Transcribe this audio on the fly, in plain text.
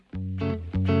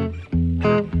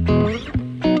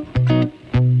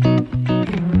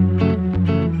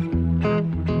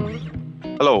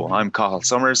I'm Cathal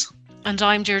Summers. And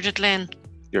I'm Deirdre Lynn,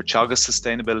 your Teagasc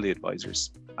Sustainability Advisors.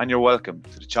 And you're welcome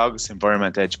to the Teagasc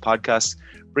Environment Edge podcast,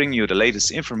 bringing you the latest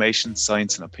information,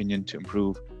 science and opinion to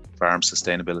improve farm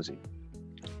sustainability.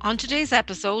 On today's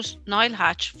episode, Niall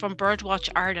Hatch from Birdwatch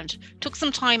Ireland took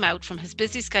some time out from his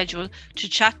busy schedule to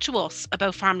chat to us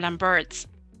about Farmland Birds.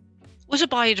 With a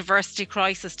biodiversity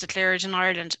crisis declared in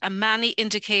Ireland and many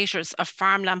indicators of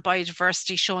farmland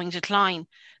biodiversity showing decline,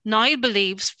 Niall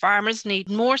believes farmers need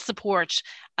more support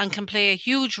and can play a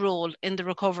huge role in the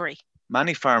recovery.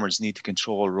 Many farmers need to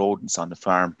control rodents on the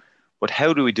farm, but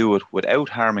how do we do it without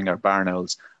harming our barn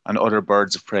owls and other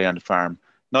birds of prey on the farm?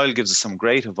 Niall gives us some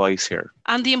great advice here.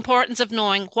 And the importance of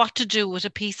knowing what to do with a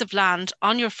piece of land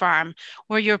on your farm,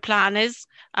 where your plan is,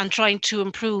 and trying to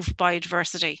improve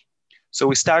biodiversity. So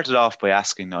we started off by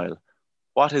asking Niall,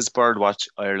 what is Birdwatch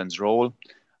Ireland's role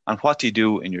and what do you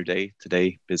do in your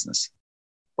day-to-day business?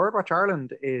 Birdwatch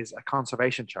Ireland is a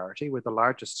conservation charity. We're the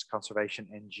largest conservation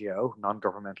NGO,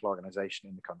 non-governmental organisation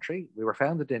in the country. We were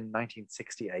founded in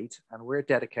 1968 and we're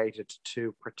dedicated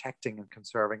to protecting and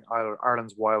conserving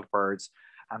Ireland's wild birds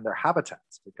and their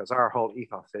habitats, because our whole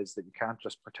ethos is that you can't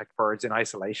just protect birds in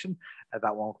isolation.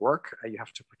 That won't work. You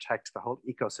have to protect the whole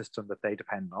ecosystem that they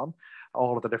depend on,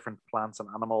 all of the different plants and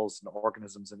animals and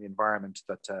organisms in the environment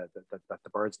that the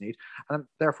birds need, and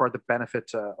therefore the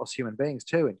benefit us human beings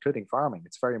too, including farming.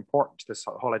 It's very important. This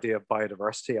whole idea of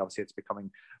biodiversity, obviously it's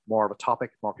becoming more of a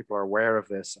topic, more people are aware of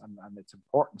this and its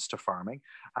importance to farming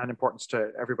and importance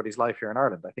to everybody's life here in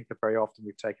Ireland. I think that very often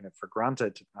we've taken it for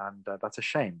granted, and that's a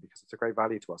shame because it's a great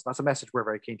value to us. And that's a message we're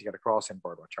very keen to get across in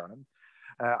Birdwatch Ireland.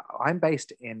 I'm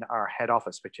based in our head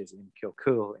office, which is in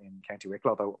Kilcool in County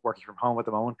Wicklow, although working from home at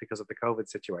the moment because of the COVID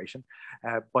situation.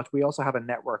 But we also have a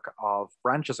network of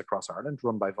branches across Ireland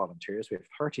run by volunteers. We have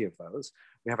 30 of those.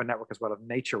 We have a network as well of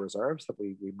nature reserves that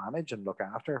we manage and look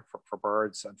after for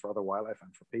birds and for other wildlife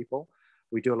and for people.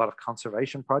 We do a lot of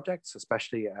conservation projects,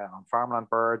 especially on farmland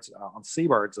birds, on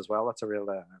seabirds as well. That's a real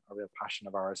passion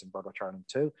of ours in Birdwatch Ireland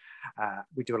too.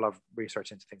 We do a lot of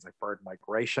research into things like bird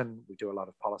migration. We do a lot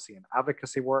of policy and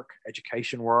advocacy work,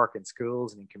 education work in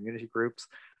schools and in community groups.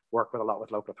 Work with a lot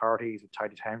with local authorities, with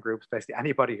tidy town groups, basically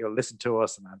anybody who'll listen to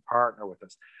us and partner with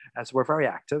us. So we're very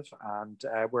active, and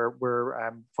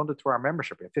we're funded through our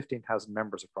membership. We have 15,000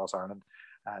 members across Ireland.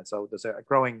 So there's a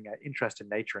growing interest in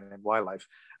nature and in wildlife,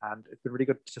 and it's been really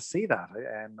good to see that.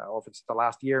 And over the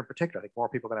last year in particular, I think more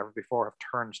people than ever before have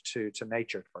turned to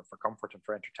nature for comfort and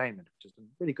for entertainment, which has been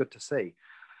really good to see.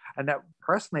 And now,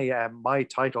 personally, the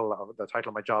title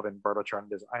of my job in Birdwatch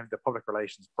Ireland is I'm the Public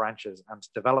Relations Branches and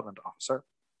Development Officer.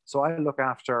 So I look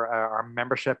after our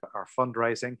membership, our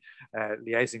fundraising,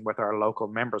 liaising with our local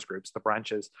members groups, the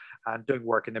branches, and doing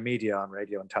work in the media, on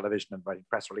radio and television, and writing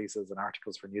press releases and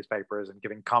articles for newspapers and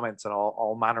giving comments on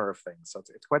all manner of things. So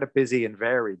it's quite a busy and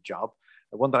varied job,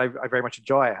 one that I very much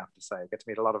enjoy, I have to say. I get to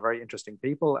meet a lot of very interesting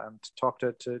people and talk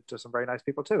to some very nice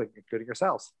people too, including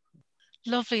yourselves.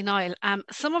 Lovely, Niall.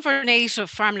 Some of our native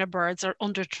farmland birds are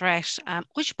under threat.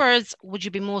 Which birds would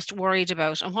you be most worried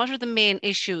about, and what are the main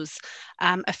issues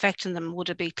affecting them?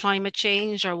 Would it be climate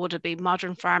change, or would it be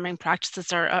modern farming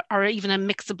practices, or even a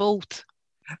mix of both?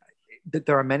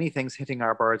 There are many things hitting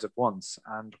our birds at once,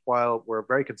 and while we're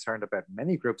very concerned about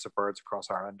many groups of birds across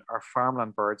Ireland, our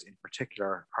farmland birds in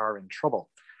particular are in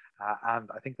trouble. And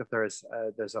I think that there's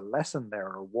a lesson there,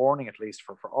 or a warning at least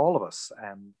for all of us,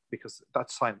 because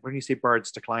that's a sign. When you see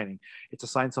birds declining, it's a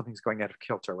sign something's going out of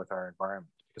kilter with our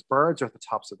environment, because birds are at the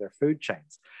tops of their food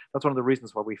chains. That's one of the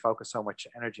reasons why we focus so much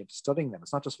energy into studying them.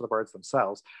 It's not just for the birds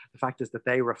themselves. The fact is that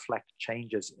they reflect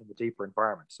changes in the deeper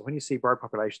environment. So when you see bird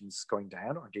populations going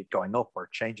down, or indeed going up, or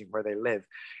changing where they live,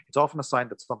 it's often a sign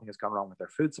that something has gone wrong with their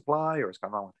food supply, or has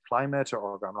gone wrong with the climate,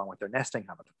 or gone wrong with their nesting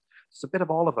habitat. It's a bit of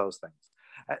all of those things.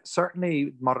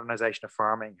 Certainly, modernization of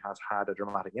farming has had a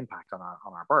dramatic impact on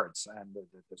our birds, and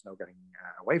there's no getting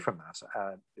away from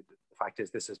that. The fact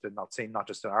is, this has been seen not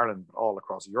just in Ireland, but all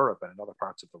across Europe and in other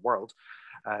parts of the world.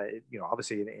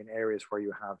 Obviously, in areas where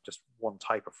you have just one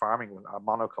type of farming, a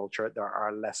monoculture, there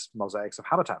are less mosaics of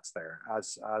habitats there.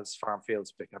 As farm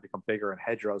fields have become bigger and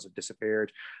hedgerows have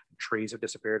disappeared, and trees have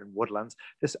disappeared, and woodlands,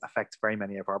 this affects very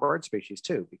many of our bird species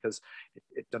too, because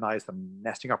it denies them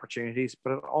nesting opportunities,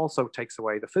 but it also takes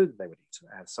away the food that they would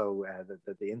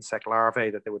eat. The insect larvae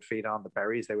that they would feed on, the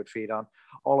berries they would feed on,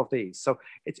 all of these. So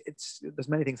there's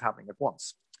many things happening at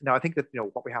once. Now, I think that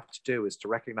what we have to do is to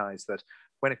recognize that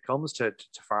when it comes to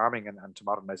farming and to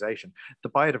modernization, the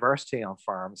biodiversity on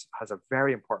farms has a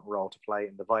very important role to play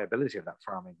in the viability of that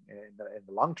farming in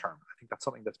the long term. I think that's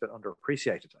something that's been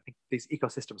underappreciated. I think these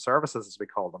ecosystem services, as we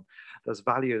call them, there's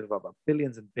value of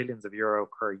billions and billions of euro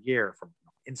per year from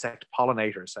insect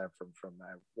pollinators, from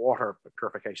water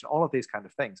purification, all of these kind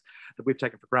of things that we've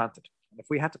taken for granted. And if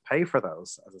we had to pay for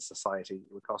those as a society,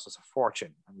 it would cost us a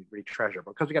fortune, and we'd really treasure.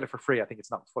 But because we get it for free, I think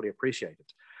it's not fully appreciated.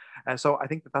 And so I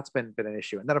think that's been an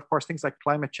issue. And then, of course, things like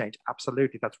climate change,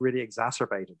 absolutely, that's really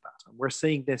exacerbated that. And we're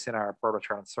seeing this in our Bird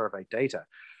Return Survey data.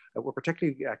 We're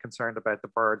particularly concerned about the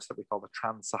birds that we call the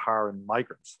trans-Saharan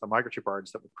migrants, the migratory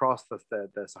birds that would cross the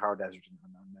Sahara Desert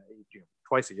and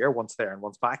twice a year, once there and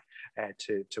once back,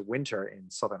 to winter in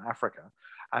southern Africa.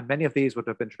 And many of these would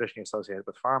have been traditionally associated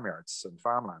with farmyards and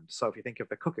farmland. So if you think of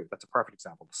the cuckoo, that's a perfect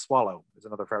example. The swallow is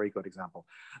another very good example.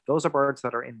 Those are birds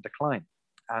that are in decline.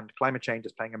 And climate change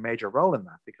is playing a major role in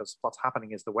that, because what's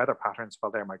happening is the weather patterns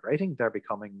while they're migrating, they're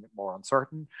becoming more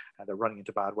uncertain, and they're running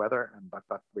into bad weather, and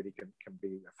that really can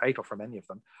be fatal for many of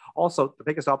them. Also, the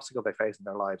biggest obstacle they face in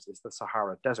their lives is the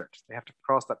Sahara Desert. They have to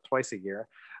cross that twice a year.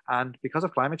 And because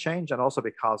of climate change, and also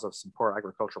because of some poor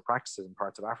agricultural practices in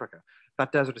parts of Africa,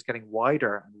 that desert is getting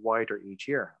wider and wider each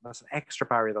year. And that's an extra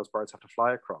barrier those birds have to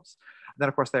fly across. And then,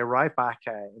 of course, they arrive back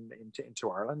into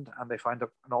Ireland, and they find an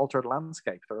altered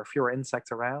landscape. There are fewer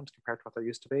insects around compared to what there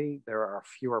used to be. There are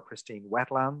fewer pristine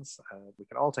wetlands. We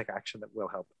can all take action that will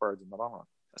help the birds in the long run.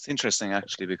 That's interesting,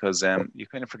 actually, because you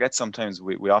kind of forget sometimes.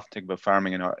 We often think about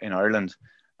farming in Ireland,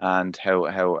 and how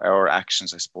our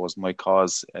actions, I suppose, might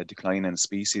cause a decline in a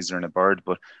species or in a bird.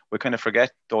 But we kind of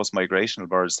forget those migrational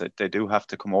birds, that they do have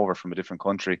to come over from a different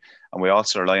country. And we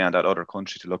also rely on that other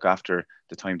country to look after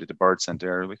the time that the birds sent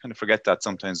there. We kind of forget that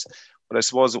sometimes. But I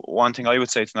suppose one thing I would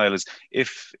say to Niall is,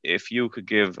 if you could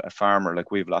give a farmer,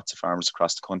 like we have lots of farmers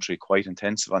across the country, quite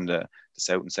intensive on the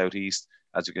south and southeast,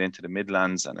 as we get into the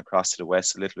Midlands and across to the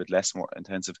west, a little bit less more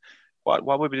intensive.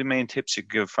 What would be the main tips you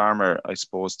could give a farmer, I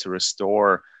suppose, to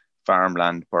restore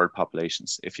farmland bird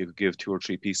populations, if you could give 2 or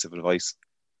 3 pieces of advice?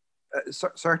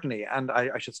 Certainly. And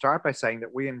I should start by saying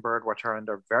that we in Birdwatch Ireland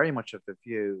are very much of the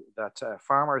view that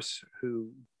farmers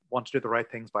who want to do the right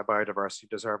things by biodiversity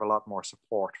deserve a lot more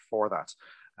support for that.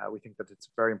 We think that it's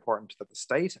very important that the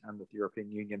state and that the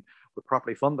European Union would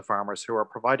properly fund the farmers who are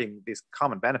providing these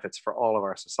common benefits for all of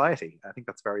our society. I think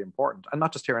that's very important. And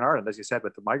not just here in Ireland, as you said,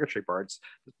 with the migratory birds,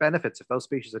 there's benefits if those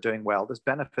species are doing well. There's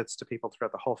benefits to people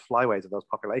throughout the whole flyways of those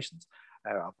populations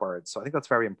of birds. So I think that's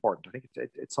very important. I think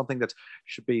it's something that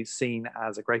should be seen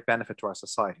as a great benefit to our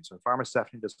society. So farmers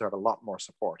definitely deserve a lot more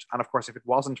support. And of course, if it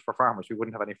wasn't for farmers, we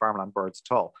wouldn't have any farmland birds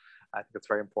at all. I think it's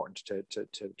very important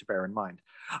to bear in mind.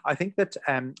 I think that,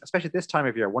 especially this time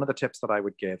of year, one of the tips that I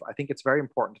would give, I think it's very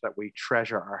important that we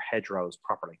treasure our hedgerows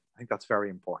properly. I think that's very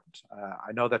important.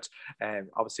 I know that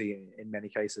obviously in many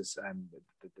cases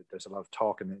there's a lot of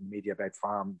talk in the media about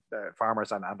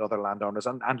farmers and other landowners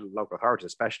and local authorities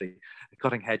especially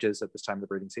cutting hedges at this time of the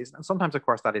breeding season. And sometimes, of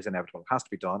course, that is inevitable. It has to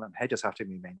be done, and hedges have to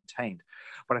be maintained.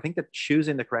 But I think that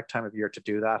choosing the correct time of year to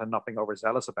do that and not being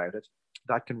overzealous about it,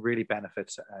 that can really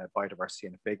benefit biodiversity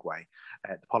in a big way.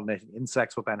 The pollinating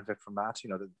insects will benefit from that.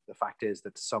 You know, the fact is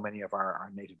that so many of our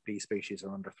native bee species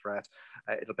are under threat.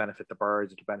 It'll benefit the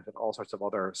birds. It'll benefit all sorts of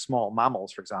other small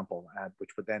mammals, for example,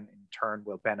 which would then in turn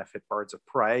will benefit birds of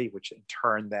prey, which in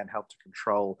turn then help to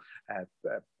control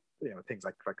things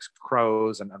like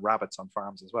crows and rabbits on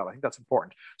farms as well. I think that's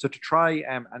important. So to try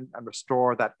and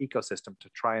restore that ecosystem, to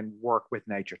try and work with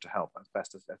nature to help as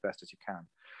best as you can.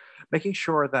 Making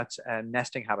sure that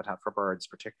nesting habitat for birds,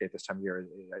 particularly at this time of year,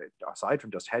 aside from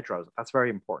just hedgerows, that's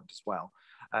very important as well.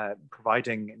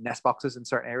 Providing nest boxes in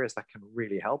certain areas, that can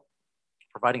really help.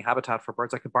 Providing habitat for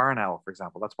birds like the barn owl, for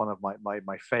example. That's one of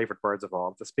my favorite birds of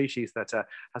all. It's a species that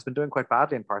has been doing quite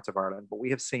badly in parts of Ireland, but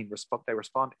we have seen they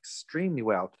respond extremely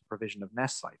well to the provision of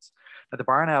nest sites. Now, the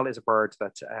barn owl is a bird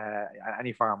that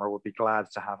any farmer would be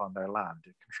glad to have on their land.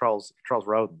 It controls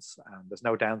rodents, and there's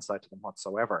no downside to them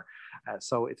whatsoever.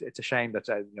 So it's a shame that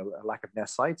a lack of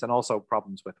nest sites and also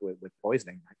problems with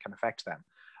poisoning can affect them.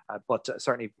 But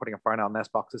certainly putting up barn owl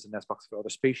nest boxes and nest boxes for other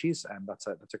species, and that's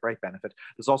a great benefit.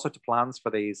 There's also plans for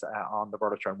these on the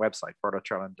Birdwatch Ireland website,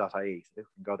 birdwatchireland.ie. So you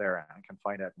can go there and can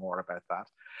find out more about that.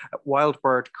 Wild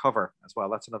bird cover as well.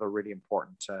 That's another really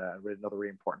important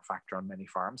factor on many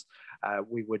farms.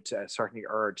 We would certainly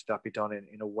urge that be done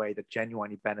in a way that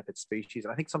genuinely benefits species.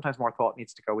 And I think sometimes more thought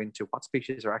needs to go into what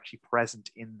species are actually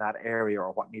present in that area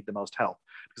or what need the most help,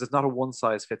 because it's not a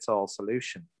one-size-fits-all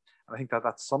solution. I think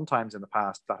that sometimes in the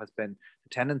past that has been the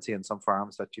tendency in some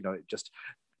farms that just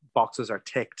boxes are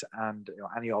ticked and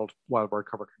any old wild bird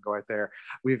cover can go out there.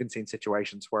 We've even seen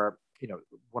situations where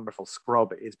wonderful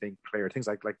scrub is being cleared. Things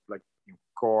like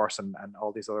gorse and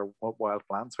all these other wild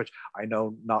plants, which I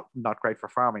know not great for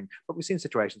farming, but we've seen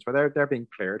situations where they're being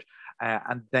cleared,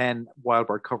 and then wild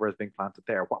bird cover is being planted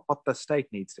there. What the state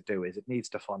needs to do is it needs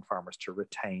to fund farmers to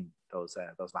retain those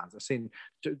lands. I've seen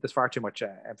there's far too much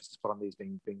emphasis put on these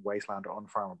being wasteland or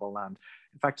unfarmable land.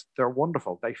 In fact, they're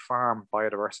wonderful. They farm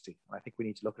biodiversity, and I think we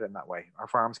need to look at it in that way. Our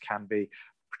farms can be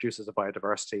producers of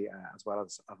biodiversity as well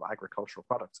as of agricultural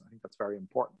products. I think that's very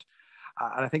important.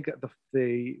 And I think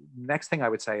the next thing I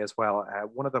would say as well,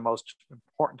 one of the most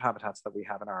important habitats that we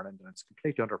have in Ireland, and it's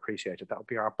completely underappreciated, that would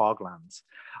be our boglands.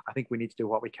 I think we need to do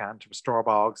what we can to restore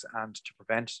bogs and to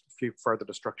prevent further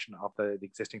destruction of the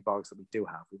existing bogs that we do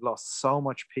have. We've lost so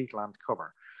much peatland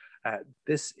cover.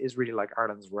 This is really like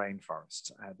Ireland's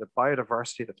rainforest. The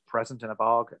biodiversity that's present in a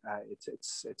bog,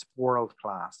 it's world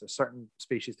class. There's certain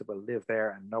species that will live there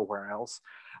and nowhere else.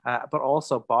 But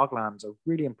also boglands are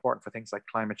really important for things like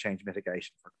climate change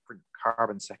mitigation, for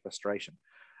carbon sequestration.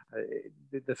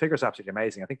 The figure is absolutely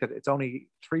amazing. I think that it's only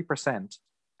 3%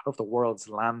 of the world's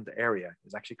land area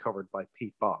is actually covered by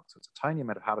peat bog. So it's a tiny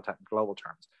amount of habitat in global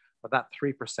terms, but that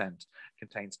 3%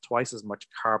 contains twice as much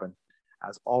carbon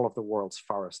as all of the world's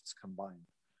forests combined.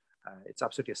 It's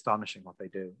absolutely astonishing what they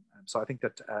do. So I think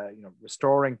that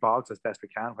restoring bogs as best we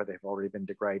can where they've already been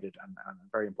degraded, and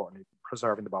very importantly,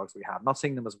 preserving the bogs we have, not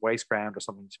seeing them as waste ground or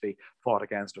something to be fought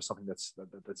against or something that's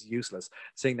useless,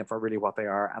 seeing them for really what they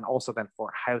are, and also then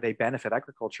for how they benefit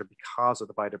agriculture because of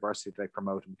the biodiversity they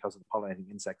promote and because of the pollinating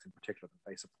insects in particular that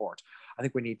they support. I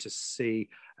think we need to see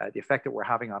the effect that we're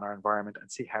having on our environment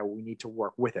and see how we need to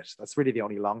work with it. That's really the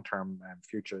only long-term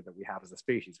future that we have as a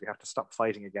species. We have to stop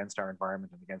fighting against our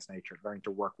environment and against nature, learning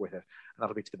to work with it, and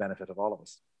that'll be to the benefit of all of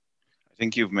us. I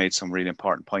think you've made some really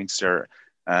important points there.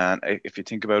 And if you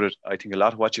think about it, I think a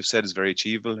lot of what you've said is very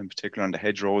achievable, in particular on the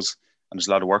hedgerows, and there's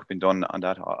a lot of work being done on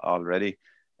that already.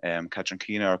 Catherine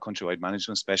Keena, our countrywide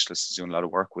management specialist, is doing a lot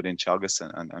of work within Teagasc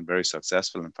and very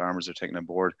successful, and farmers are taking on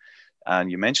board.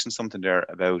 And you mentioned something there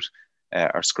about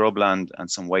our scrubland and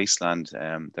some wasteland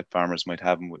that farmers might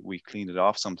have, and we clean it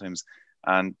off sometimes.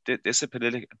 And this is a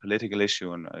political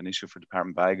issue and an issue for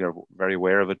Department Bag. Are very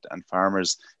aware of it, and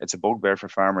farmers, it's a bugbear for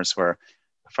farmers where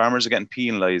farmers are getting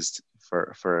penalised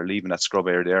for leaving that scrub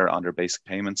area there on their basic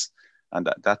payments, and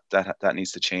that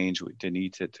needs to change. They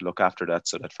need to look after that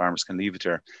so that farmers can leave it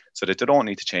there, so that they don't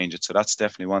need to change it. So that's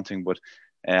definitely one thing. But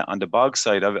on the bog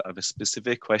side, I have a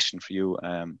specific question for you.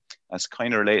 That's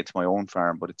kind of related to my own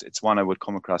farm, but it's one I would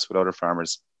come across with other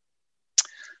farmers.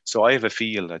 So I have a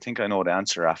field. I think I know the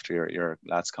answer after your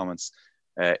last comments.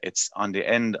 It's on the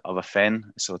end of a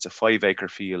fen, so it's a 5-acre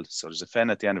field. So there's a fen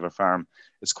at the end of a farm.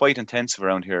 It's quite intensive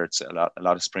around here. It's a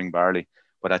lot of spring barley,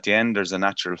 but at the end there's a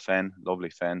natural fen, lovely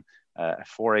fen, a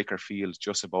 4-acre field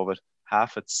just above it.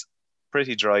 Half it's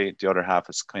pretty dry, the other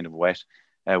half is kind of wet.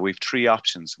 We've 3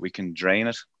 options. We can drain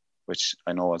it, which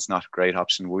I know is not a great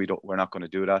option. We're not going to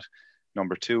do that.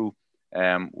 Number 2,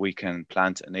 we can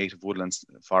plant a native woodland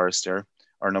forest there.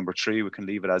 Or number 3, we can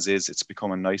leave it as is. It's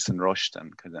becoming nice and rushed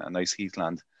and kind of a nice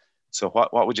heathland. So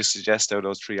what would you suggest out of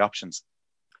those 3 options?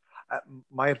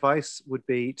 My advice would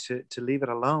be to leave it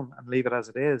alone and leave it as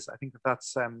it is. I think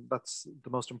that's the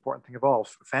most important thing of all.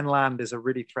 Fenland is a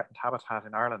really threatened habitat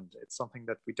in Ireland. It's something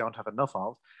that we don't have enough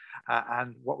of.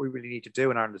 And what we really need to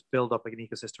do in Ireland is build up an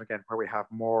ecosystem again where we have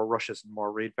more rushes and more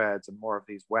reed beds and more of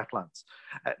these wetlands.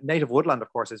 Native woodland,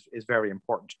 of course, is very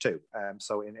important too.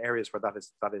 So in areas where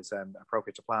that is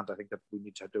appropriate to plant, I think that we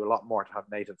need to do a lot more to have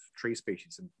native tree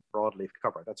species and broadleaf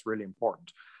cover. That's really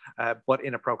important. But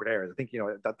in appropriate areas, I think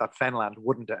that fenland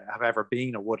wouldn't have ever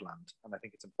been a woodland, and I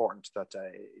think it's important that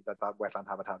that wetland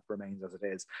habitat remains as it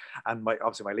is. And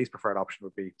obviously my least preferred option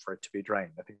would be for it to be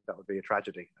drained. I think that would be a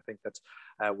tragedy. I think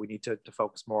that we need to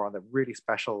focus more on the really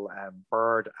special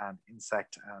bird and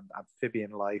insect and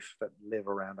amphibian life that live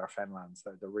around our fenlands,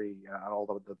 and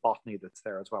all the botany that's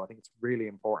there as well. I think it's really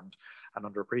important and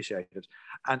underappreciated.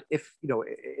 And if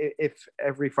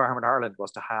every farm in Ireland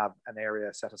was to have an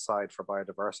area set aside for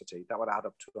biodiversity, that would add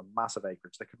up to a massive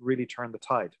acreage that could really turn the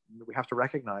tide. We have to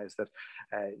recognize that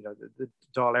the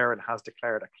Dáil Éireann has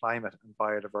declared a climate and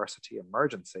biodiversity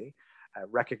emergency,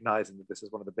 recognizing that this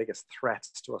is one of the biggest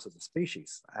threats to us as a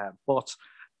species. But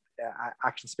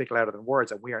actions speak louder than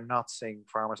words, and we are not seeing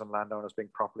farmers and landowners being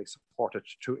properly supported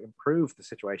to improve the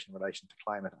situation in relation to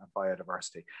climate and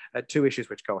biodiversity. 2 issues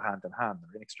which go hand in hand,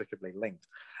 they're inextricably linked.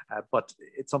 But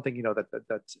it's something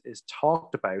that is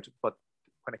talked about, but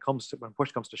when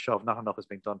push comes to shove, not enough is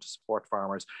being done to support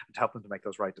farmers and to help them to make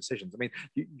those right decisions. I mean,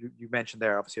 you mentioned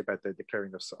there obviously about the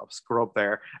clearing of scrub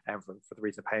there, and for the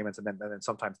reason of payments, and then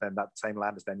sometimes then that same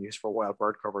land is then used for wild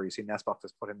bird cover. You see nest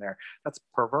boxes put in there. That's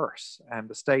perverse, and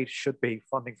the state should be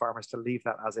funding farmers to leave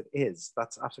that as it is.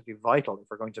 That's absolutely vital if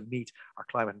we're going to meet our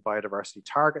climate and biodiversity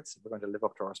targets, if we're going to live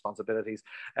up to our responsibilities,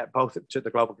 both to the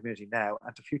global community now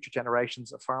and to future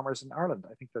generations of farmers in Ireland.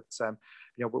 I think that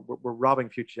we're robbing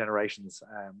future generations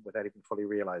without even fully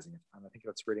realizing it, and I think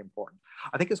that's really important.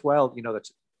 I think as well, that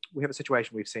we have a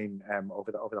situation we've seen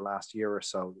over the last year or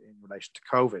so in relation to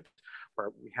COVID, where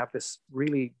we have this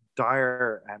really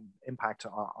dire impact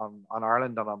on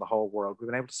Ireland and on the whole world. We've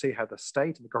been able to see how the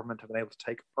state and the government have been able to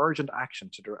take urgent action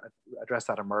to address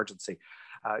that emergency.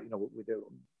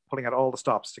 Pulling out all the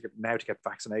stops to get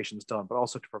vaccinations done, but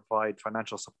also to provide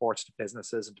financial support to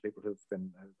businesses and to people who've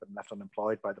been left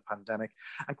unemployed by the pandemic,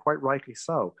 and quite rightly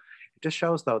so. It just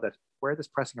shows, though, that where this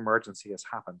pressing emergency has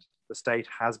happened, the state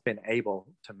has been able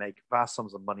to make vast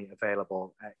sums of money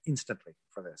available instantly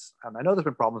for this. And I know there's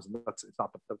been problems, and it's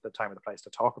not the time or the place to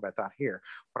talk about that here.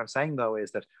 What I'm saying, though,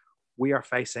 is that we are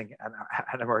facing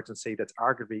an emergency that's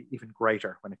arguably even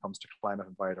greater when it comes to climate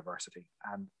and biodiversity,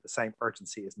 and the same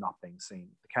urgency is not being seen.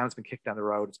 The can's been kicked down the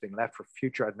road. It's being left for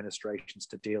future administrations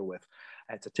to deal with.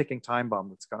 It's a ticking time bomb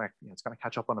that's going to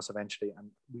catch up on us eventually, and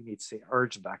we need to see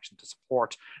urgent action to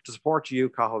support you,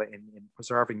 Cathal, in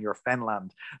preserving your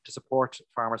fenland, to support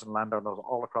farmers and landowners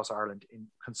all across Ireland in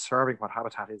conserving what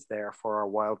habitat is there for our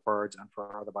wild birds and for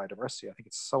our other biodiversity. I think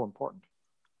it's so important.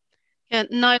 Yeah,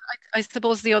 no, I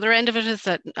suppose the other end of it is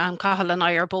that Cathal and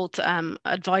I are both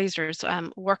advisors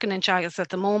working in Teagasc at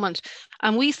the moment,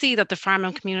 and we see that the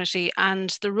farming community and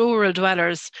the rural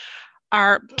dwellers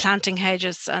are planting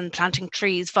hedges and planting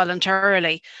trees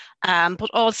voluntarily. But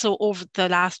also over the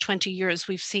last 20 years,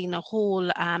 we've seen a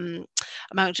whole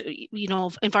amount,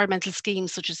 of environmental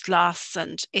schemes such as GLAS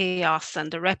and AOS and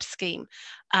the REP scheme.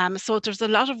 So there's a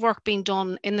lot of work being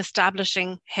done in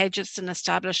establishing hedges and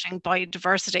establishing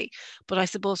biodiversity. But I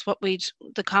suppose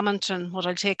the comment and what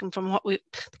I'll take from the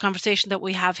conversation that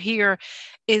we have here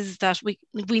is that we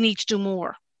need to do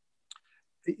more.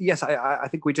 Yes, I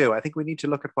think we do. I think we need to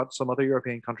look at what some other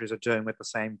European countries are doing with the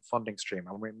same funding stream.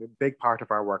 And a big part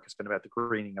of our work has been about the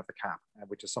greening of the CAP,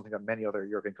 which is something that many other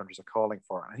European countries are calling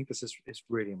for. And I think this is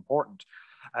really important.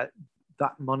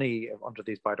 That money under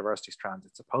these biodiversity strands,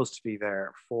 it's supposed to be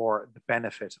there for the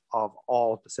benefit of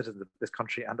all the citizens of this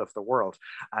country and of the world.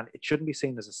 And it shouldn't be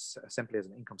seen as simply as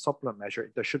an income supplement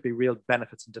measure. There should be real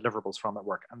benefits and deliverables from that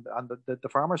work. And the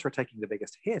farmers are taking the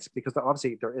biggest hit, because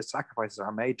obviously there is sacrifices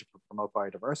are made to promote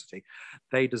biodiversity.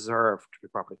 They deserve to be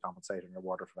properly compensated and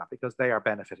rewarded for that, because they are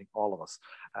benefiting all of us.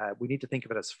 We need to think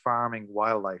of it as farming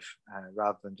wildlife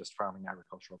rather than just farming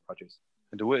agricultural produce.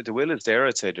 The will is there,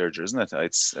 I'd say, Deirdre, isn't it?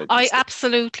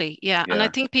 Absolutely, yeah. And I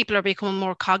think people are becoming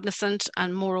more cognizant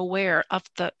and more aware of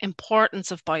the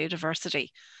importance of biodiversity.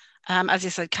 As you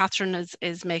said, Catherine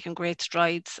is making great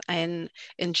strides in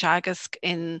Teagasc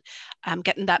in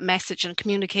getting that message and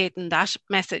communicating that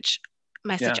message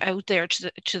out there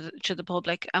to the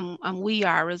public, and we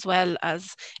are, as well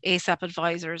as ASAP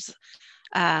advisors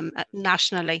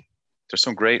nationally. There's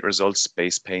some great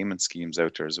results-based payment schemes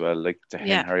out there as well, like the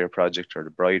Hen Harrier project or the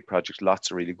Bride project.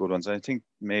 Lots of really good ones. And I think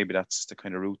maybe that's the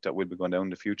kind of route that we'll be going down in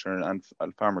the future, and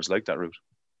farmers like that route.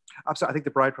 Absolutely. I think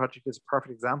the Bride project is a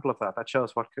perfect example of that. That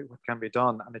shows what can be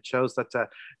done, and it shows that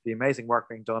the amazing work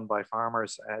being done by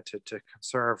farmers to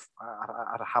conserve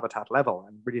at a habitat level,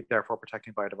 and really therefore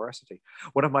protecting biodiversity.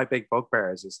 One of my big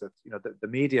bugbears is that the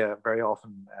media very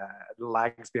often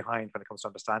lags behind when it comes to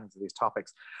understanding of these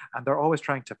topics, and they're always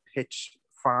trying to pitch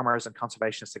farmers and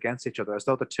conservationists against each other as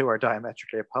though the two are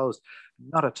diametrically opposed.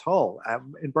 Not at all.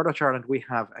 In Birdwatch Ireland, we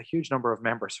have a huge number of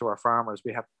members who are farmers.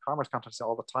 We have farmers contact us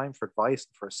all the time for advice,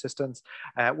 for assistance.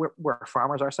 We're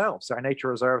farmers ourselves. Our nature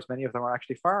reserves, many of them are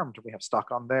actually farmed. We have stock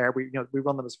on there. We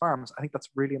run them as farms. I think that's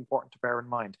really important to bear in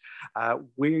mind.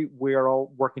 We are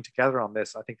all working together on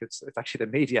this. I think it's actually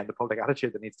the media and the public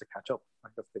attitude that needs to catch up. I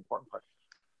think that's the important part.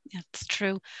 Yeah, it's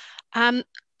true.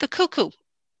 The cuckoo.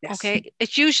 Yes. Okay,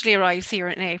 it usually arrives here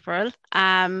in April.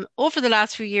 Over the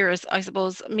last few years, I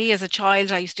suppose, me as a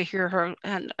child, I used to hear her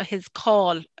and his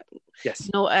call. Yes.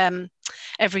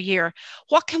 Every year.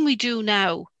 What can we do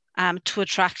now to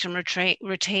attract and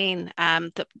retain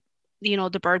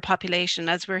the bird population,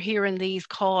 as we're hearing these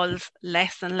calls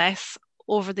less and less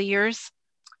over the years?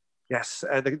 Yes,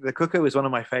 the cuckoo is one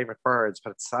of my favorite birds,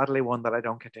 but it's sadly one that I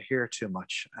don't get to hear too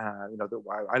much.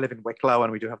 I live in Wicklow,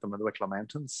 and we do have them in the Wicklow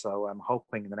Mountains. So I'm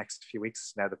hoping in the next few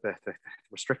weeks, now that the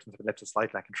restrictions have been lifted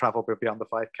slightly, I can travel beyond the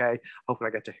 5K. Hopefully,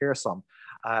 I get to hear some.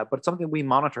 But it's something we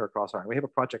monitor across Ireland. We have a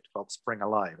project called Spring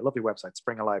Alive, a lovely website,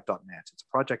 springalive.net. It's a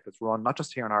project that's run not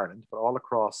just here in Ireland, but all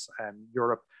across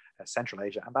Europe, Central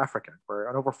Asia and Africa, where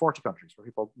in over 40 countries, where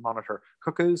people monitor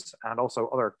cuckoos and also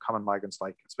other common migrants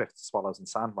like swifts, swallows, and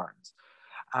sand martins.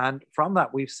 And from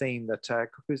that, we've seen that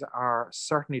cuckoos are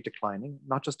certainly declining,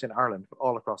 not just in Ireland, but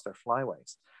all across their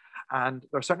flyways. And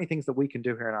there are certainly things that we can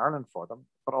do here in Ireland for them,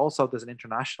 but also there's an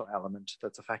international element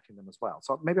that's affecting them as well.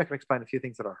 So maybe I can explain a few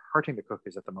things that are hurting the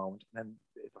cuckoos at the moment, and then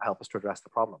it'll help us to address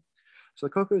the problem. So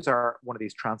the cuckoos are one of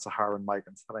these trans-Saharan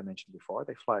migrants that I mentioned before.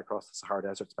 They fly across the Sahara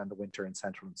Desert, spend the winter in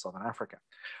Central and Southern Africa.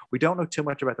 We don't know too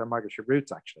much about their migratory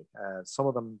routes, actually. Some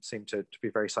of them seem to be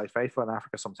very site faithful in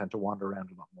Africa. Some tend to wander around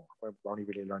a lot more. We're only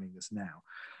really learning this now.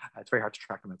 It's very hard to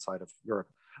track them outside of Europe.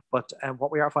 But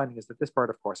what we are finding is that this bird,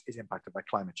 of course, is impacted by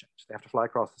climate change. They have to fly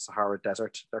across the Sahara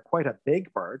Desert. They're quite a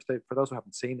big bird. For those who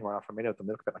haven't seen them or are not familiar with them,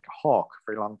 they look a bit like a hawk,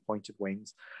 very long pointed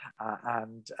wings.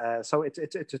 So it's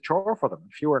a chore for them.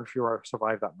 Fewer and fewer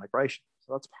survive that migration.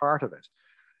 So that's part of it.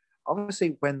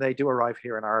 Obviously, when they do arrive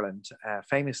here in Ireland,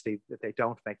 famously, they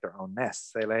don't make their own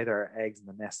nests. They lay their eggs in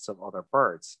the nests of other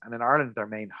birds. And in Ireland, their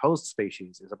main host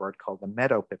species is a bird called the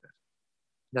meadow pipit.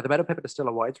 Now, the meadow pipit is still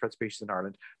a widespread species in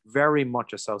Ireland, very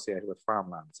much associated with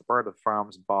farmland. It's a bird of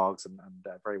farms and bogs and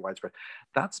very widespread.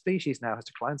 That species now has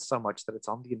declined so much that it's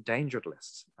on the endangered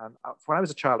list. And when I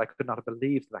was a child, I could not have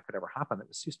believed that could ever happen. It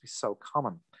used to be so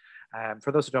common.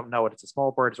 For those who don't know it, it's a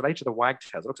small bird. It's related to the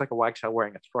wagtails. It looks like a wagtail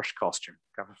wearing a thrush costume,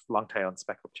 kind of long tail and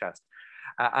speckled chest.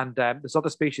 There's other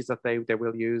species that they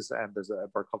will use. There's a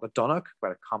bird called the dunnock,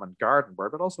 quite a common garden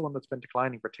bird, but also one that's been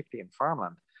declining, particularly in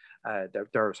farmland.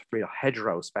 They're real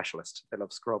hedgerow specialists. They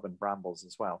love scrub and brambles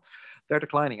as well. They're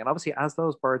declining. And obviously, as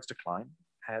those birds decline,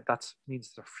 that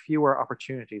means there are fewer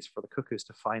opportunities for the cuckoos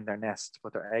to find their nest to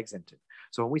put their eggs into.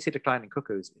 So when we see declining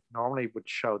cuckoos, it normally would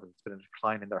show that there's been a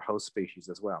decline in their host species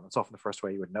as well. And it's often the first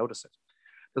way you would notice it.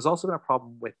 There's also been a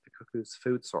problem with the cuckoo's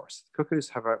food source. Cuckoos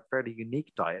have a fairly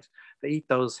unique diet. They eat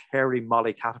those hairy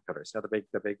molly caterpillars,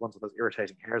 the big ones with those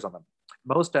irritating hairs on them.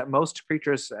 Most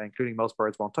creatures, including most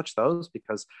birds, won't touch those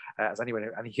because, as any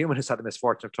human who's had the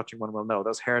misfortune of touching one will know,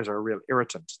 those hairs are a real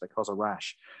irritant. They cause a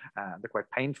rash. They're quite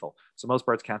painful. So most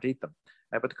birds can't eat them.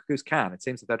 But the cuckoos can. It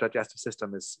seems that their digestive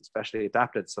system is specially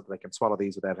adapted so that they can swallow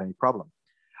these without any problem.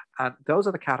 And those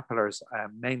are the caterpillars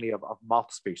mainly of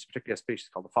moth species, particularly a species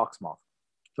called the fox moth.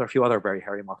 There are a few other very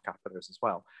hairy moth caterpillars as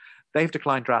well. They've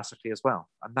declined drastically as well.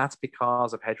 And that's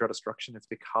because of hedgerow destruction. It's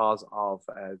because of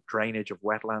drainage of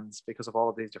wetlands, because of all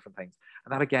of these different things.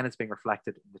 And that, again, is being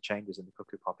reflected in the changes in the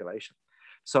cuckoo population.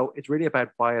 So it's really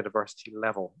about biodiversity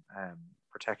level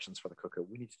protections for the cuckoo.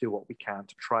 We need to do what we can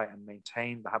to try and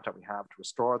maintain the habitat we have, to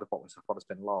restore what has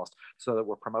been lost, so that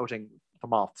we're promoting the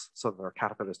moths, so that there are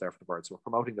caterpillars there for the birds. So we're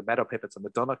promoting the meadow pipits and the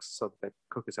dunnocks, so that the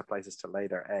cuckoos have places to lay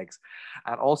their eggs.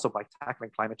 And also by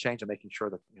tackling climate change and making sure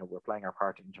that we're playing our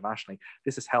part internationally,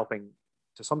 this is helping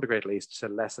to some degree at least to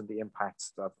lessen the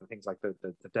impacts of the things like the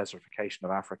desertification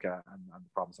of Africa and the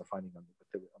problems they're finding with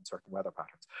the uncertain weather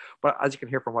patterns. But as you can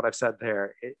hear from what I've said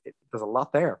there, there's a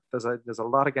lot there. There's a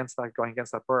lot going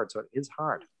against that bird, so it is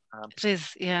hard. It is,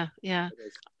 yeah.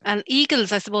 And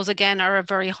eagles, I suppose, again, are a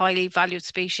very highly valued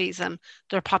species, and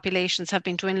their populations have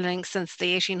been dwindling since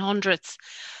the 1800s.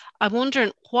 I'm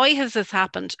wondering, why has this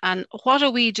happened, and what are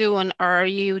we doing, or are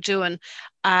you doing,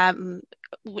 to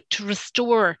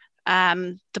restore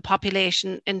the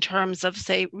population in terms of,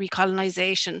 say,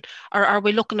 recolonization? Or are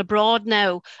we looking abroad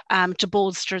now to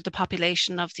bolster the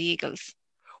population of the eagles?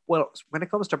 Well, when it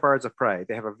comes to birds of prey,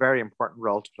 they have a very important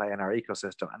role to play in our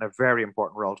ecosystem and a very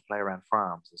important role to play around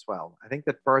farms as well. I think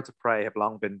that birds of prey have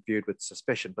long been viewed with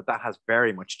suspicion, but that has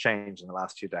very much changed in the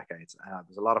last few decades.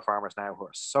 There's a lot of farmers now who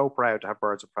are so proud to have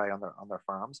birds of prey on their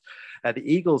farms. The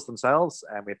eagles themselves,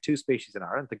 we have two species in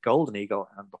Ireland, the golden eagle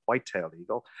and the white-tailed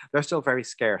eagle. They're still very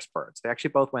scarce birds. They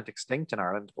actually both went extinct in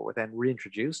Ireland, but were then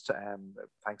reintroduced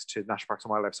thanks to National Parks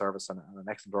and Wildlife Service and an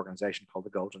excellent organisation called the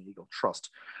Golden Eagle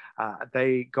Trust.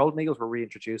 Golden eagles were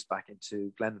reintroduced back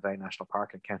into Glenveigh National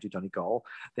Park in County Donegal.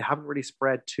 They haven't really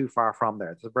spread too far from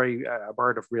there. It's a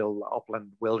bird of real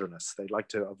upland wilderness. They like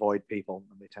to avoid people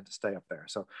and they tend to stay up there.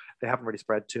 So they haven't really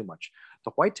spread too much.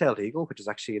 The white-tailed eagle, which is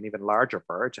actually an even larger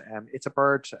bird, it's a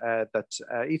bird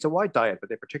that eats a wide diet, but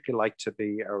they particularly like to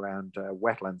be around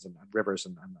wetlands and rivers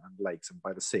and lakes and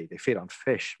by the sea. They feed on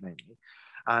fish mainly.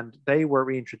 And they were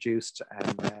reintroduced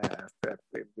in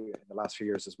the last few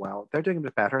years as well. They're doing a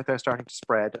bit better. They're starting to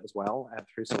spread as well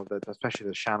through some of especially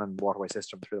the Shannon waterway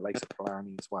system through the lakes of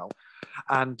Killarney as well.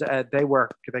 And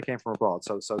they came from abroad.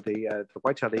 So the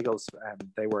white-tailed eagles,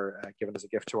 they were given as a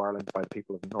gift to Ireland by the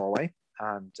people of Norway.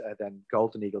 And then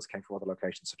golden eagles came from other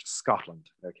locations such as Scotland.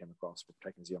 They came across, were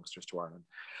taken as youngsters to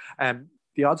Ireland.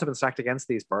 The odds have been stacked against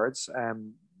these birds.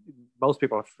 Most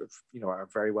people are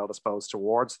very well disposed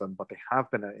towards them, but they have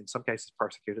been in some cases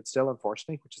persecuted still,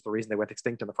 unfortunately, which is the reason they went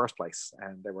extinct in the first place.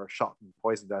 And they were shot and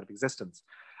poisoned out of existence,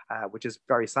 which is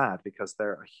very sad because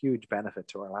they're a huge benefit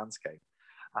to our landscape.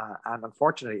 And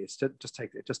unfortunately, it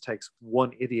just takes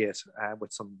one idiot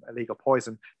with some illegal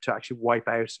poison to actually wipe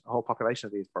out a whole population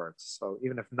of these birds. So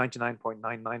even if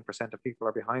 99.99% of people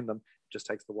are behind them, it just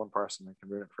takes the one person that can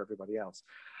ruin it for everybody else.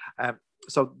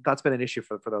 So that's been an issue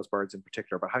for those birds in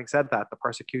particular. But having said that, the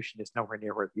persecution is nowhere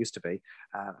near where it used to be.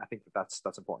 I think that's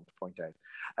important to point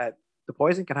out. The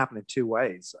poison can happen in two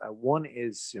ways. One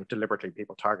is deliberately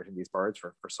people targeting these birds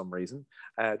for some reason.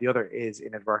 The other is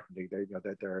inadvertently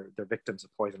they're victims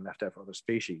of poison left out for other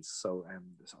species. So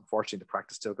unfortunately, the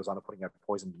practice still goes on of putting out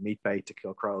poisoned meat bait to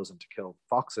kill crows and to kill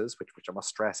foxes, which I must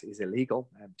stress is illegal,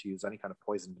 to use any kind of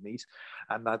poisoned meat.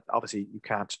 And that obviously you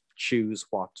can't choose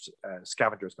what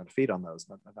scavenger is going to feed on those,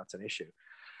 and that's an issue.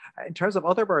 In terms of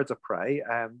other birds of prey,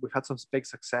 we've had some big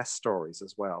success stories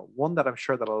as well. One that I'm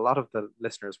sure that a lot of the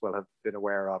listeners will have been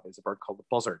aware of is a bird called the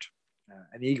buzzard,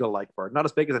 an eagle-like bird, not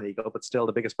as big as an eagle, but still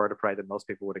the biggest bird of prey that most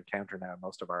people would encounter now in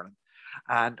most of Ireland.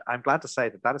 And I'm glad to say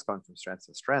that is going from strength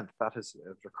to strength. That has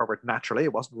recovered naturally.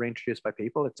 It wasn't reintroduced by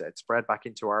people. It spread back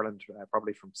into Ireland,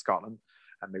 probably from Scotland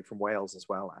and maybe from Wales as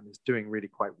well, and is doing really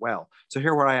quite well. So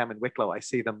here where I am in Wicklow, I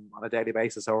see them on a daily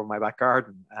basis over my back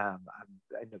garden.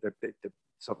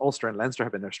 So Ulster and Leinster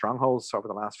have been their strongholds over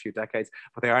the last few decades,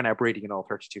 but they are now breeding in all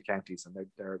 32 counties, and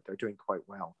they're doing quite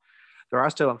well. There are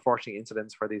still, unfortunately,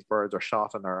 incidents where these birds are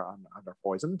shot and are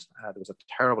poisoned. There was a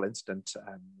terrible incident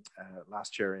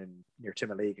last year near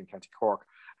Timoleague in County Cork,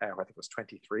 where I think it was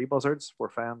 23 buzzards were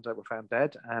found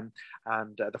dead. And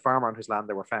the farmer on whose land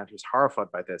they were found, he was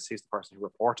horrified by this. He's the person who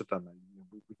reported them, and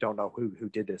we don't know who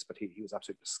did this, but he was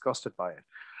absolutely disgusted by it.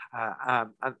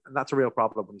 And that's a real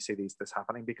problem when you see this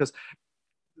happening, because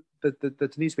there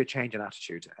needs to be a change in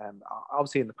attitude.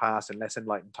 Obviously, in the past, in less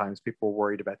enlightened times, people were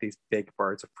worried about these big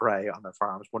birds of prey on their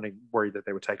farms, worried that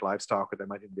they would take livestock or they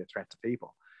might even be a threat to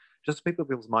people. Just to put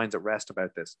people's minds at rest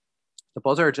about this. The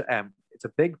buzzard, it's a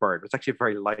big bird. It's actually a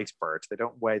very light bird. They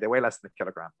weigh less than a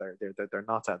kilogram. They're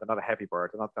not a heavy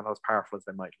bird. They're not as powerful as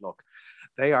they might look.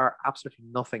 They are absolutely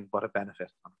nothing but a benefit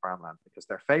on farmland, because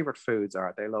their favorite foods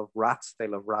are, they love rats, they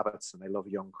love rabbits, and they love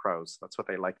young crows. That's what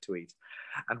they like to eat.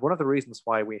 And one of the reasons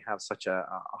why we have such a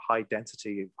high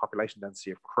population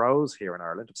density of crows here in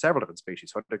Ireland, of several different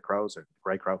species, hooded crows or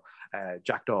grey crow,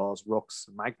 jackdaws, rooks,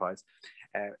 and magpies,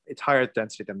 it's higher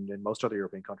density than in most other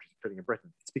European countries, including in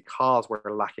Britain. It's because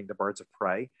we're lacking the birds of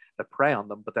prey that prey on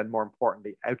them, but then more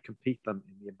importantly, outcompete them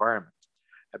in the environment.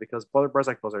 Because birds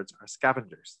like buzzards are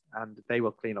scavengers, and they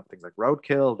will clean up things like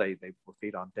roadkill. They will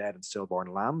feed on dead and stillborn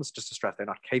lambs. Just to stress, they're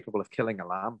not capable of killing a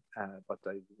lamb, but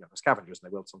they're scavengers, and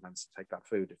they will sometimes take that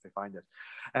food if they find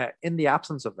it. In the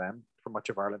absence of them, for much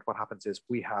of Ireland, what happens is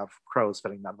we have crows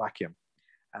filling that vacuum.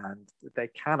 And they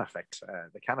can affect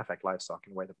livestock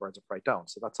in a way that birds of prey don't.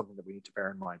 So that's something that we need to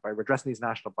bear in mind. By redressing these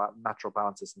natural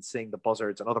balances and seeing the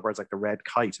buzzards and other birds like the red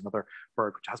kite, another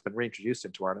bird which has been reintroduced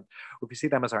into Ireland, if we see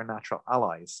them as our natural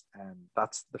allies, and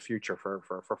that's the future for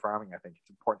farming. I think it's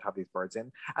important to have these birds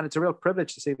in, and it's a real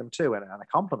privilege to see them too, and a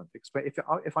compliment. Because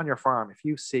if on your farm, if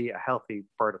you see a healthy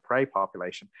bird of prey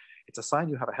population, it's a sign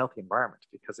you have a healthy environment,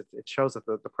 because it shows that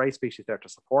the prey species there to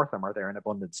support them are there in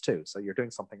abundance too. So you're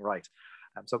doing something right.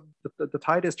 So the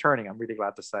tide is turning, I'm really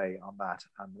glad to say, on that,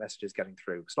 and the message is getting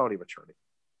through slowly but surely.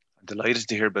 I'm delighted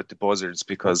to hear about the buzzards,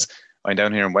 because I'm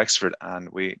down here in Wexford, and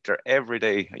they're every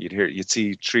day. You'd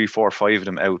see 3, 4, 5 of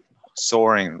them out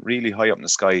soaring really high up in the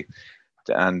sky.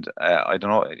 And I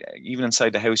don't know, even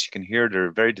inside the house, you can hear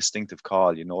their very distinctive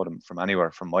call. You know them from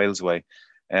anywhere, from miles away.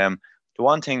 The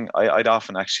one thing I'd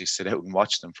often actually sit out and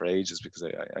watch them for ages, because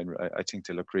I think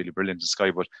they look really brilliant in the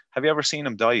sky. But have you ever seen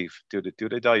them dive? Do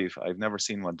they dive? I've never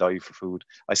seen one dive for food.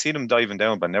 I see them diving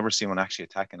down, but I've never seen one actually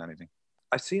attacking anything.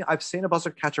 I've seen a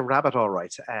buzzard catch a rabbit, all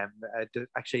right.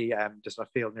 Actually, just on a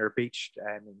field near a beach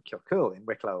in Kilcool in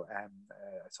Wicklow. I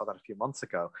saw that a few months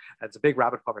ago. It's a big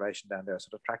rabbit population down there, so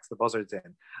it attracts the buzzards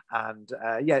in. And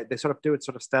they sort of do it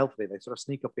sort of stealthily. They sort of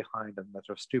sneak up behind and they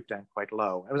sort of stoop down quite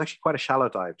low. It was actually quite a shallow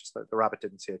dive, just that the rabbit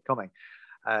didn't see it coming.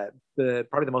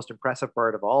 Probably the most impressive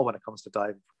bird of all when it comes to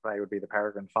diving for prey would be the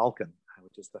peregrine falcon,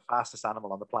 which is the fastest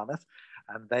animal on the planet,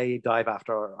 and they dive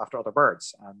after other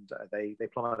birds, and they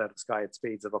plummet out of the sky at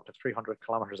speeds of up to 300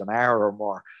 kilometers an hour or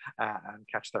more, and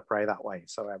catch their prey that way.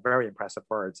 So very impressive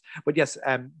birds. But yes,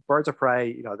 birds of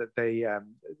prey, that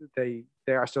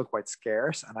they are still quite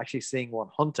scarce, and actually seeing one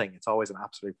hunting, it's always an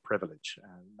absolute privilege,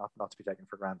 not to be taken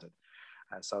for granted.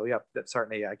 So yeah,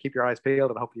 certainly keep your eyes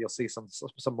peeled, and hopefully you'll see some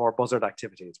more buzzard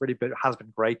activity. Has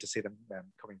been great to see them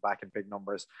coming back in big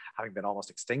numbers, having been almost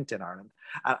extinct in Ireland.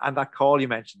 And that call you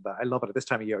mentioned, that I love it. At this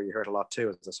time of year, you hear it a lot too,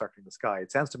 as they're circling the sky. It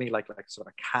sounds to me like sort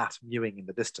of a cat mewing in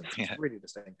the distance. It's really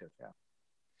distinctive. Yeah.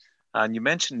 And you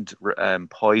mentioned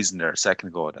poison there a second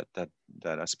ago, that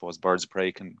I suppose birds of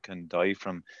prey can die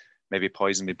from maybe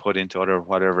poison be put into other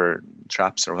whatever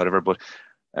traps or whatever, but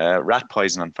rat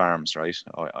poison on farms, right?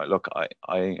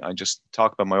 I just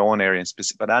talk about my own area in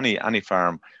specific, but any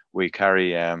farm, we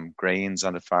carry grains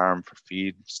on the farm for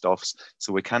feed stuffs,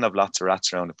 so we can have lots of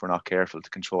rats around if we're not careful to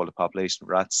control the population of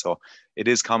rats. So it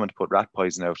is common to put rat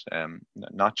poison out,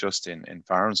 not just in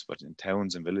farms, but in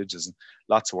towns and villages and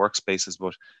lots of workspaces.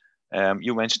 But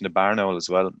you mentioned the barn owl as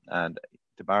well, and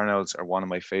the barn owls are one of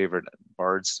my favorite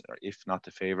birds, if not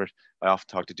the favorite. I often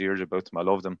talk to Deirdre about them. I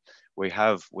love them. We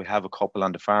have a couple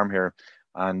on the farm here,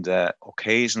 and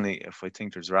occasionally, if I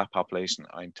think there's a rat population,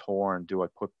 I'm torn. Do I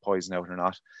put poison out or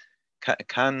not?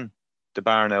 Can the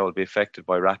barn owl be affected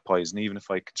by rat poison, even if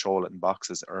I control it in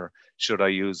boxes, or should I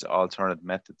use alternate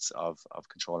methods of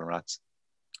controlling rats?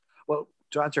 Well,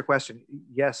 to answer your question,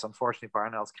 yes, unfortunately,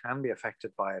 barn owls can be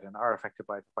affected by it and are affected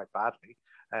by it quite badly.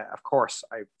 Of course,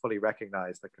 I fully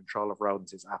recognize that control of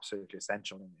rodents is absolutely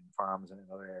essential in farms and in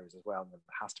other areas as well, and it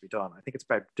has to be done. I think it's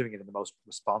about doing it in the most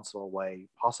responsible way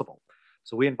possible.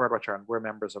 So we in Birdwatch Ireland, we're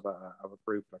members of a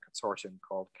group, a consortium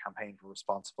called Campaign for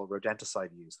Responsible Rodenticide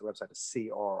Use. The website is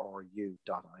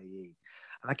crru.ie.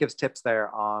 And that gives tips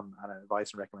there on and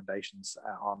advice and recommendations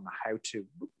on how to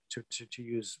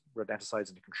use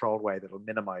rodenticides in a controlled way that will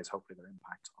minimize, hopefully, their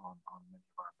impact on many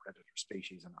of our predator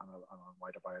species and on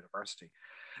wider biodiversity.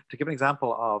 To give an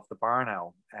example of the barn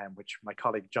owl, which my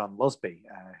colleague John Lusby,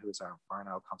 who is our barn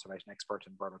owl conservation expert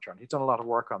in Birdwatch Ireland, he's done a lot of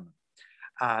work on them.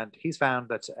 And he's found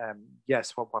that,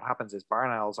 yes, what happens is barn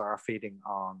owls are feeding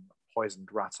on poisoned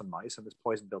rats and mice, and this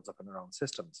poison builds up in their own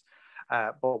systems.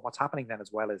 But what's happening then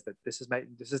as well is that this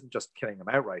isn't just killing them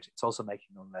outright, it's also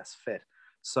making them less fit.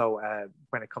 So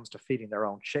when it comes to feeding their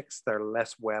own chicks, they're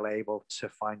less well able to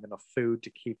find enough food to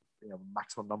keep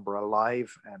maximum number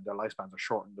alive, and their lifespans are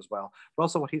shortened as well. But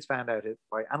also what he's found out is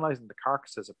by analysing the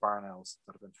carcasses of barn owls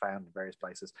that have been found in various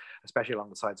places, especially along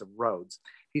the sides of roads,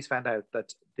 he's found out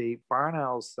that the barn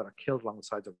owls that are killed along the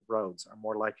sides of roads are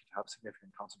more likely to have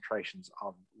significant concentrations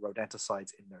of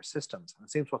rodenticides in their systems. And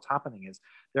it seems what's happening is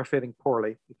they're feeling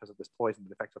poorly because of this poison,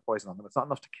 the effect of poison on them. It's not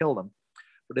enough to kill them,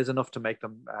 but it is enough to make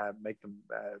them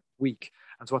weak.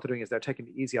 And so what they're doing is they're taking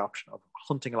the easy option of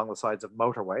hunting along the sides of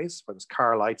motorways where there's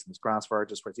car lights and there's grass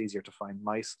verges where it's easier to find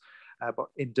mice. But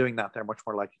in doing that, they're much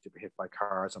more likely to be hit by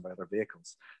cars and by other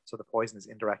vehicles. So the poison is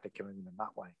indirectly killing them in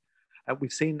that way.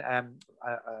 We've seen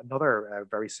another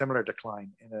very similar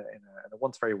decline in a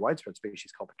once very widespread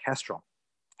species called the kestrel.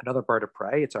 Another bird of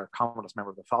prey. It's our commonest member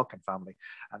of the falcon family.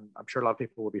 And I'm sure a lot of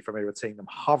people will be familiar with seeing them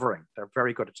hovering. They're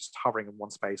very good at just hovering in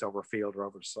one space over a field or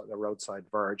over the roadside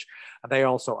verge. And they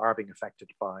also are being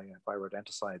affected by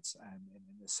rodenticides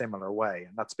in a similar way.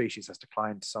 And that species has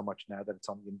declined so much now that it's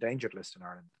on the endangered list in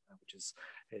Ireland, which is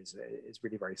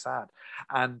really very sad.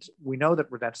 And we know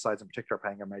that rodenticides in particular are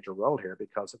playing a major role here,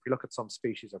 because if we look at some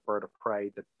species of bird of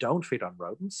prey that don't feed on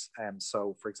rodents,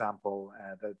 so for example,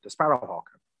 the sparrowhawk,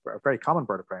 a very common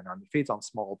bird of prey in Ireland, feeds on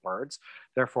small birds.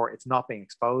 Therefore, it's not being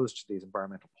exposed to these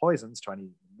environmental poisons to any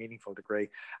meaningful degree,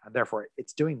 and therefore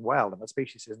it's doing well, and the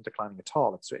species isn't declining at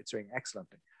all. It's doing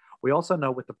excellently. We also know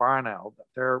with the barn owl that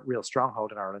their real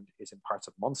stronghold in Ireland is in parts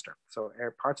of Munster. So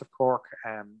parts of Cork,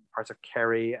 parts of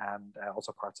Kerry, and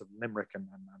also parts of Limerick and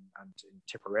in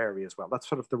Tipperary as well. That's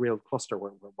sort of the real cluster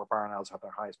where barn owls have their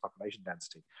highest population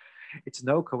density. It's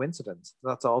no coincidence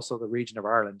that's also the region of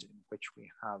Ireland in which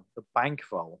we have the bank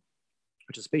vole,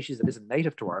 which is a species that isn't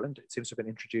native to Ireland. It seems to have been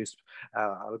introduced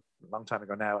a long time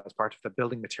ago now as part of the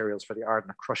building materials for the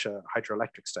Ardna Crusha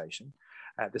hydroelectric station.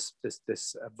 This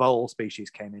vole species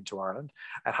came into Ireland.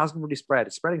 It hasn't really spread.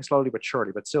 It's spreading slowly but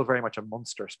surely, but still very much a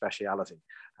Munster speciality.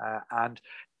 And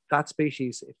that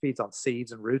species, it feeds on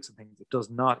seeds and roots and things. It does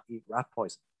not eat rat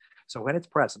poison. So when it's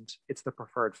present, it's the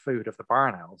preferred food of the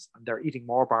barn owls, and they're eating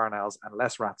more barn owls and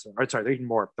less rats. They're eating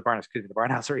more. The barn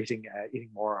owls are eating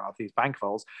more of these bank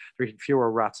voles. They're eating fewer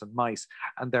rats and mice,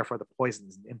 and therefore the poison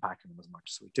isn't impacting them as much.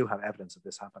 So we do have evidence of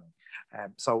this happening.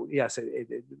 So yes,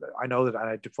 I know that, and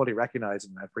I fully recognise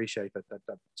and I appreciate that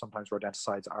sometimes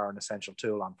rodenticides are an essential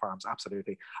tool on farms.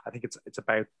 Absolutely, I think it's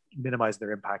about minimising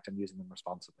their impact and using them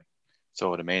responsibly.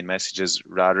 So the main message is,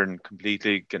 rather than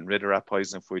completely getting rid of rat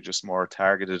poison, if we're just more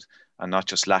targeted and not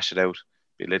just lash it out,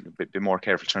 be a little bit more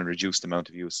careful trying to reduce the amount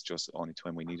of use just only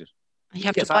time we need it. You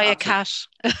have to buy a cat.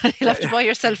 You'll have to buy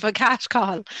yourself a cat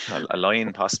call. A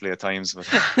lion possibly at times. But,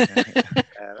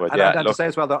 to say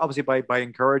as well, that obviously by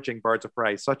encouraging birds of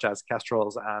prey such as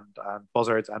kestrels and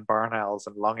buzzards and barn owls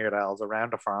and long-eared owls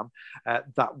around a farm,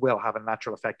 that will have a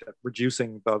natural effect at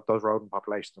reducing those rodent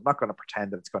populations. I'm not going to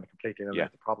pretend that it's going to completely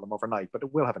eliminate the problem overnight, but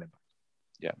it will have an impact.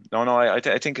 Yeah, no, I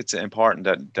think it's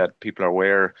important that people are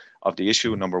aware of the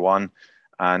issue, number one,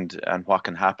 and what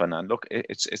can happen. And look,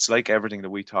 it's like everything that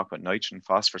we talk about, nitrogen,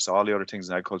 phosphorus, all the other things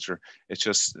in agriculture. It's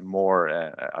just more,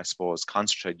 I suppose,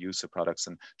 concentrated use of products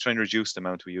and trying to reduce the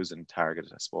amount we use and target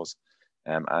it, I suppose,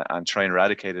 and try and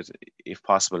eradicate it if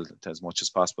possible, as much as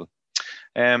possible.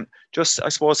 Just, I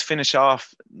suppose, finish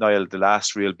off, Niall, the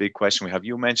last real big question we have.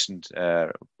 You mentioned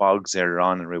bogs earlier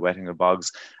on and rewetting of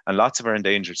bogs, and lots of our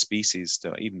endangered species,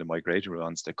 even the migratory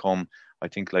ones, they come, I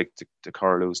think, like the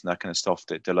curlews and that kind of stuff,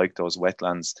 they like those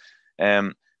wetlands.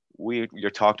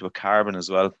 You're talking about carbon as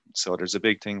well, so there's a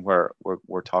big thing where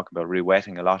we're talking about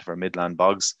rewetting a lot of our midland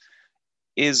bogs.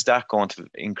 Is that going to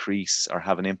increase or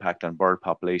have an impact on bird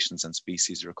populations and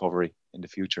species recovery in the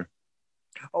future?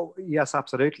 Oh, yes,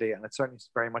 absolutely. And it's certainly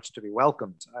very much to be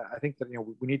welcomed. I think that,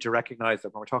 we need to recognize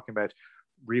that when we're talking about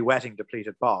rewetting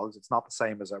depleted bogs, it's not the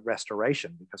same as a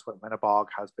restoration, because when a bog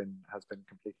has been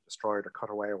completely destroyed or cut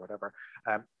away or whatever,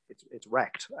 it's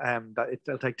wrecked.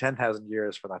 It'll take 10,000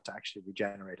 years for that to actually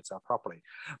regenerate itself properly.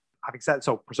 Having said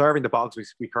so, preserving the bogs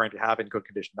we currently have in good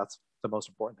condition, that's the most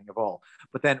important thing of all.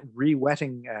 But then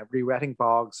rewetting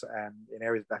bogs in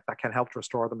areas that can help to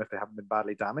restore them if they haven't been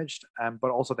badly damaged, but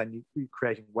also then you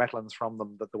creating wetlands from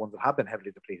them, the ones that have been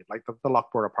heavily depleted, like the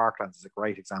Lochborough Parklands is a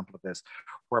great example of this,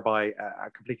 whereby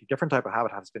a completely different type of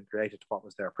habitat has been created to what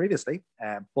was there previously,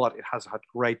 but it has had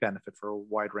great benefit for a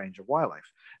wide range of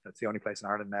wildlife. It's the only place in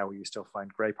Ireland now where you still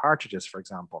find grey partridges, for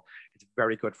example. It's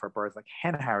very good for birds like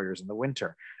hen harriers in the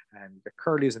winter, and the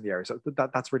curlews in the area. So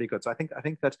that's really good. So I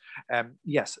think that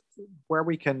yes, where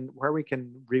we can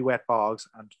rewet bogs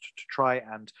and to try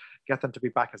and get them to be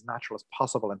back as natural as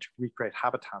possible and to recreate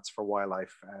habitats for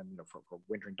wildlife and for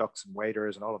wintering ducks and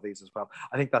waders and all of these as well.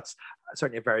 I think that's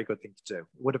certainly a very good thing to do. It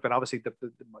would have been obviously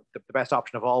the best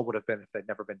option of all would have been if they'd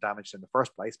never been damaged in the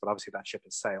first place, but obviously that ship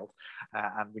has sailed,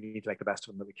 and we need to make the best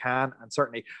of them that we can. And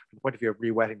certainly from the point of view of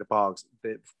rewetting the bogs,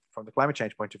 from the climate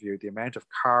change point of view, the amount of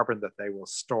carbon that they will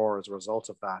store as a result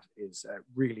of that is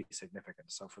really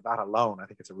significant. So for that alone, I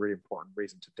think it's a really important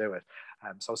reason to do it.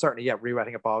 So certainly,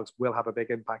 rewetting of bogs will have a big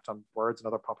impact on birds and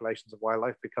other populations of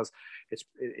wildlife, because it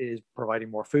is providing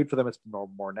more food for them. It's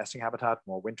more nesting habitat,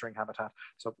 more wintering habitat.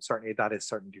 So certainly that is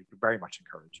certainly very much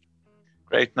encouraged.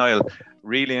 Great, Niall.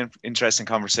 Really interesting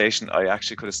conversation. I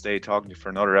actually could have stayed talking to you for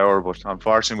another hour, but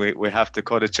unfortunately we have to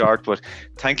cut it short. But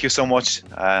thank you so much,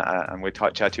 and we'll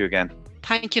chat to you again.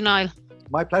 Thank you, Niall.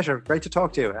 My pleasure. Great to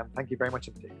talk to you, and thank you very much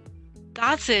indeed.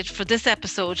 That's it for this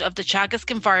episode of the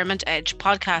Teagasc Environment Edge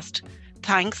podcast.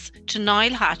 Thanks to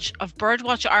Niall Hatch of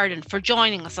Birdwatch Ireland for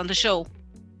joining us on the show.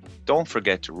 Don't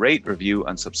forget to rate, review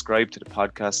and subscribe to the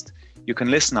podcast. You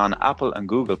can listen on Apple and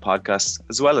Google Podcasts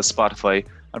as well as Spotify.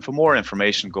 And for more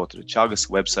information, go to the Teagasc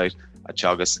website at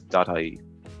teagasc.ie.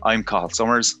 I'm Cathal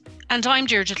Summers. And I'm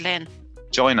Deirdre Lynn.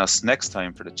 Join us next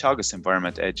time for the Teagasc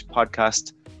Environment Edge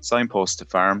podcast, signpost to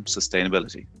farm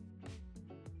sustainability.